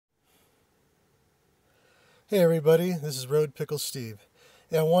Hey everybody, this is Road Pickle Steve.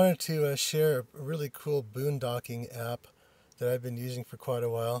 And I wanted to share a really cool boondocking app that I've been using for quite a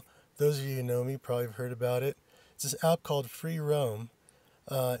while. Those of you who know me probably have heard about it. It's this app called FreeRoam,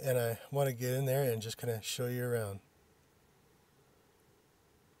 and I want to get in there and just kind of show you around.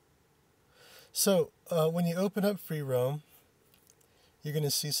 So when you open up FreeRoam, you're going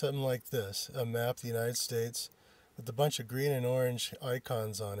to see something like this, a map of the United States with a bunch of green and orange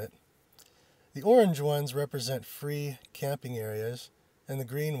icons on it. The orange ones represent free camping areas, and the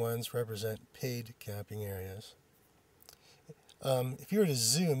green ones represent paid camping areas. If you were to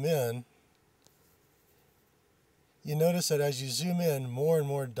zoom in, you notice that as you zoom in, more and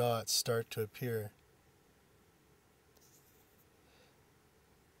more dots start to appear.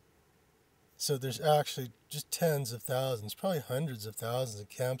 So there's actually just tens of thousands, probably hundreds of thousands of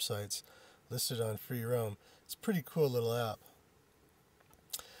campsites listed on FreeRoam. It's a pretty cool little app.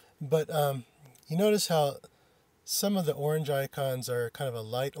 But you notice how some of the orange icons are kind of a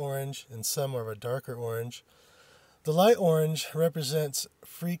light orange and some are a darker orange. The light orange represents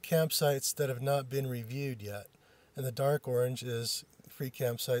free campsites that have not been reviewed yet, and the dark orange is free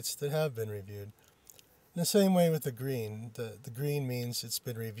campsites that have been reviewed. In the same way with the green. The green means it's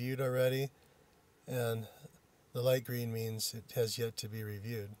been reviewed already, and the light green means it has yet to be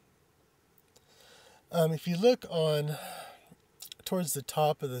reviewed. If you look towards the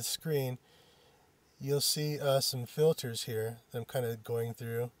top of the screen, you'll see some filters here that I'm kind of going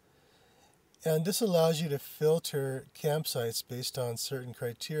through. And this allows you to filter campsites based on certain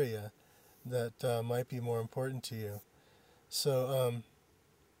criteria that might be more important to you. So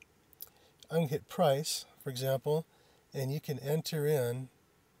I'm going to hit price, for example, and you can enter in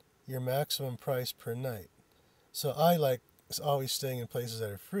your maximum price per night. So I like always staying in places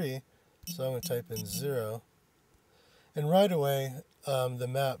that are free, so I'm going to type in 0. And right away, the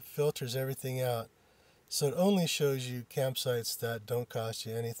map filters everything out. So it only shows you campsites that don't cost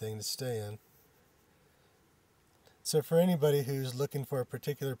you anything to stay in. So for anybody who's looking for a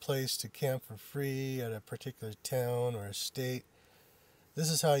particular place to camp for free at a particular town or a state,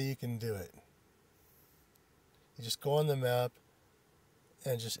 this is how you can do it. You just go on the map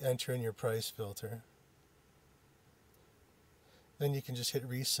and just enter in your price filter. Then you can just hit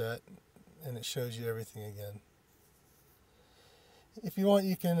reset and it shows you everything again. If you want,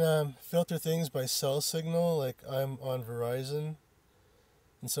 you can filter things by cell signal, like I'm on Verizon.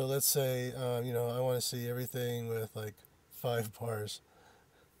 And so let's say, I want to see everything with like 5 bars.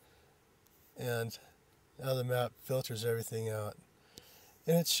 And now the map filters everything out.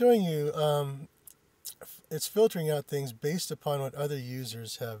 And it's showing you, it's filtering out things based upon what other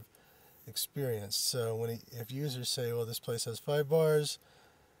users have experienced. So if users say, well, this place has 5 bars,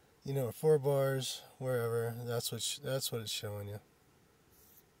 or 4 bars, wherever, that's what it's showing you.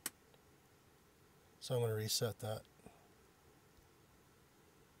 So I'm going to reset that.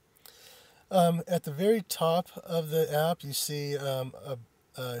 At the very top of the app, you see a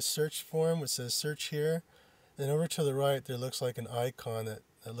search form which says search here. And over to the right, there looks like an icon that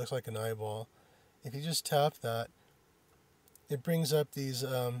looks like an eyeball. If you just tap that, it brings up these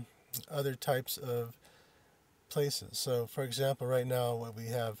other types of places. So, for example, right now what we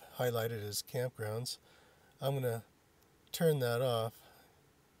have highlighted is campgrounds. I'm going to turn that off.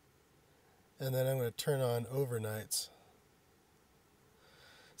 And then I'm going to turn on overnights.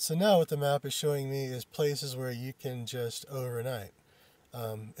 So now what the map is showing me is places where you can just overnight,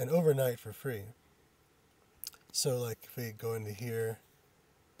 and overnight for free. So like if we go into here,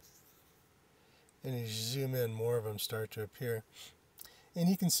 and you zoom in, more of them start to appear. And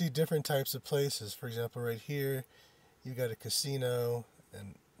you can see different types of places. For example, right here, you've got a casino,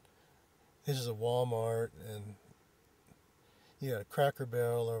 and this is a Walmart, and you got a Cracker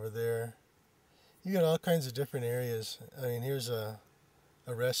Barrel over there. You got all kinds of different areas. I mean, here's a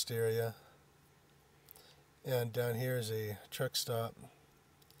rest area, and down here is a truck stop.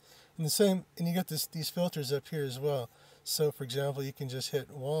 And you got these filters up here as well. So, for example, you can just hit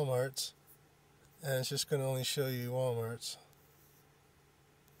Walmarts, and it's just going to only show you Walmarts.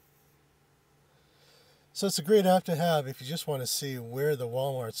 So it's a great app to have if you just want to see where the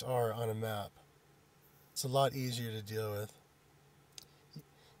Walmarts are on a map. It's a lot easier to deal with.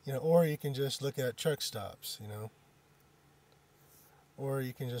 Or you can just look at truck stops, or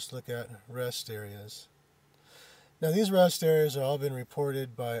you can just look at rest areas. Now these rest areas have all been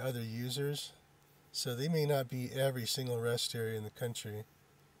reported by other users, so they may not be every single rest area in the country.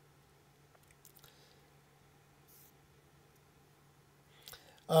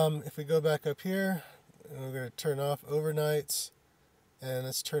 If we go back up here, we're going to turn off overnights, and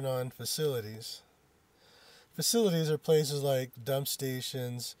let's turn on facilities. Facilities are places like dump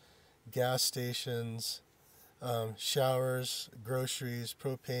stations, gas stations, showers, groceries,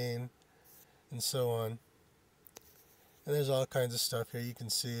 propane, and so on. And there's all kinds of stuff here. You can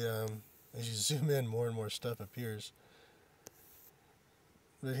see as you zoom in, more and more stuff appears.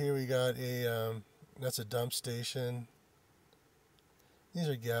 But here we got that's a dump station. These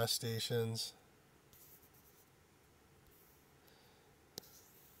are gas stations.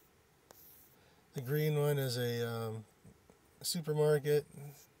 The green one is a supermarket.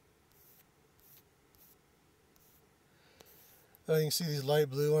 Oh, you can see these light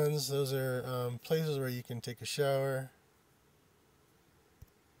blue ones. Those are places where you can take a shower.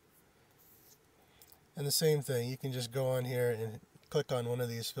 And the same thing, you can just go on here and click on one of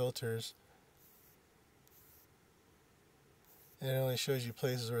these filters. And it only shows you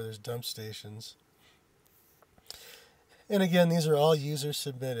places where there's dump stations. And again, these are all user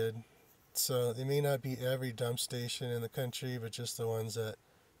submitted. So they may not be every dump station in the country, but just the ones that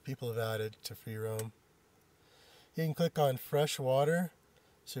people have added to FreeRoam. You can click on fresh water.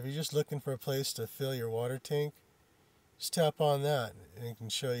 So if you're just looking for a place to fill your water tank, just tap on that and it can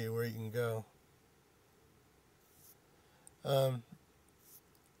show you where you can go.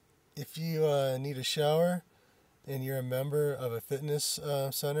 If you need a shower and you're a member of a fitness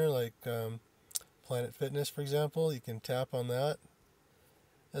center like Planet Fitness, for example, you can tap on that.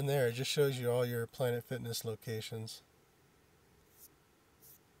 And there, it just shows you all your Planet Fitness locations.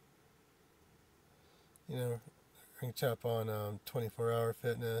 You know, you can tap on 24-hour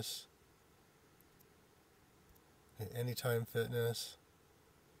fitness, anytime fitness.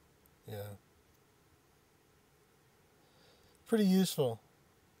 Yeah. Pretty useful.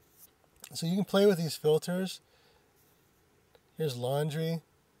 So you can play with these filters. Here's laundry.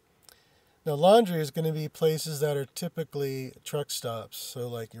 Now laundry is going to be places that are typically truck stops, so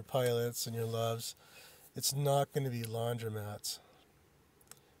like your Pilots and your Loves. It's not going to be laundromats.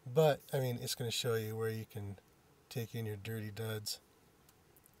 But, I mean, it's going to show you where you can take in your dirty duds.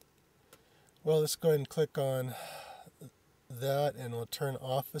 Well, let's go ahead and click on that and we'll turn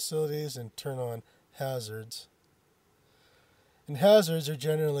off facilities and turn on hazards. And hazards are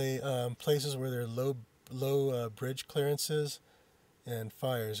generally places where there are low bridge clearances and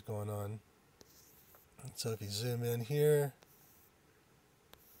fires going on. So if you zoom in here,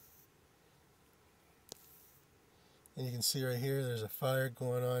 and you can see right here there's a fire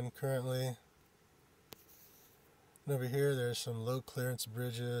going on currently. And over here there's some low clearance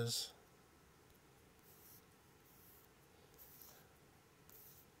bridges.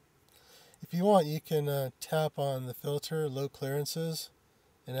 If you want, you can tap on the filter, low clearances,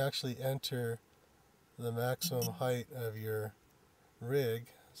 and actually enter the maximum height of your rig.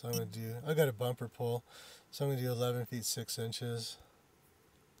 So I'm going to do, I got a bumper pull, so I'm going to do 11 feet 6 inches.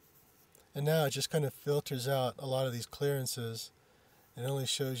 And now it just kind of filters out a lot of these clearances and only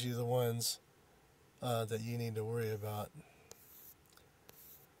shows you the ones that you need to worry about.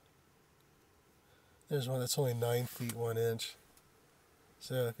 There's one that's only 9 feet 1 inch.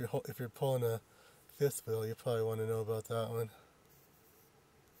 So if you're pulling a fifth wheel, you probably want to know about that one.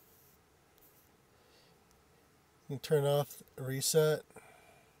 You can turn off reset,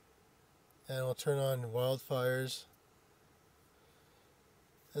 and we'll turn on wildfires.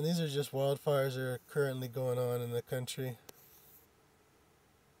 And these are just wildfires that are currently going on in the country.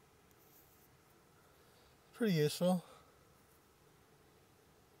 Pretty useful.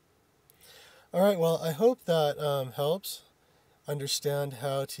 Alright, well, I hope that helps understand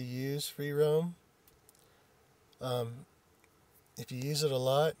how to use FreeRoam. If you use it a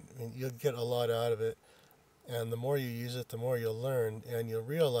lot, you'll get a lot out of it. And the more you use it, the more you'll learn, and you'll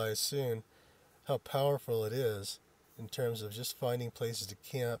realize soon how powerful it is in terms of just finding places to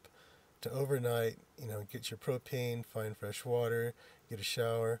camp, to overnight, get your propane, find fresh water, get a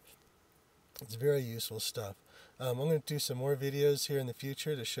shower. It's very useful stuff. I'm going to do some more videos here in the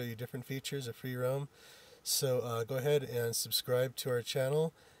future to show you different features of FreeRoam. So go ahead and subscribe to our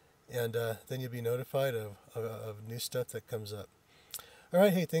channel, and then you'll be notified of new stuff that comes up.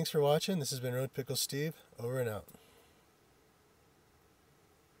 Alright, hey, thanks for watching. This has been Road Pickle Steve. Over and out.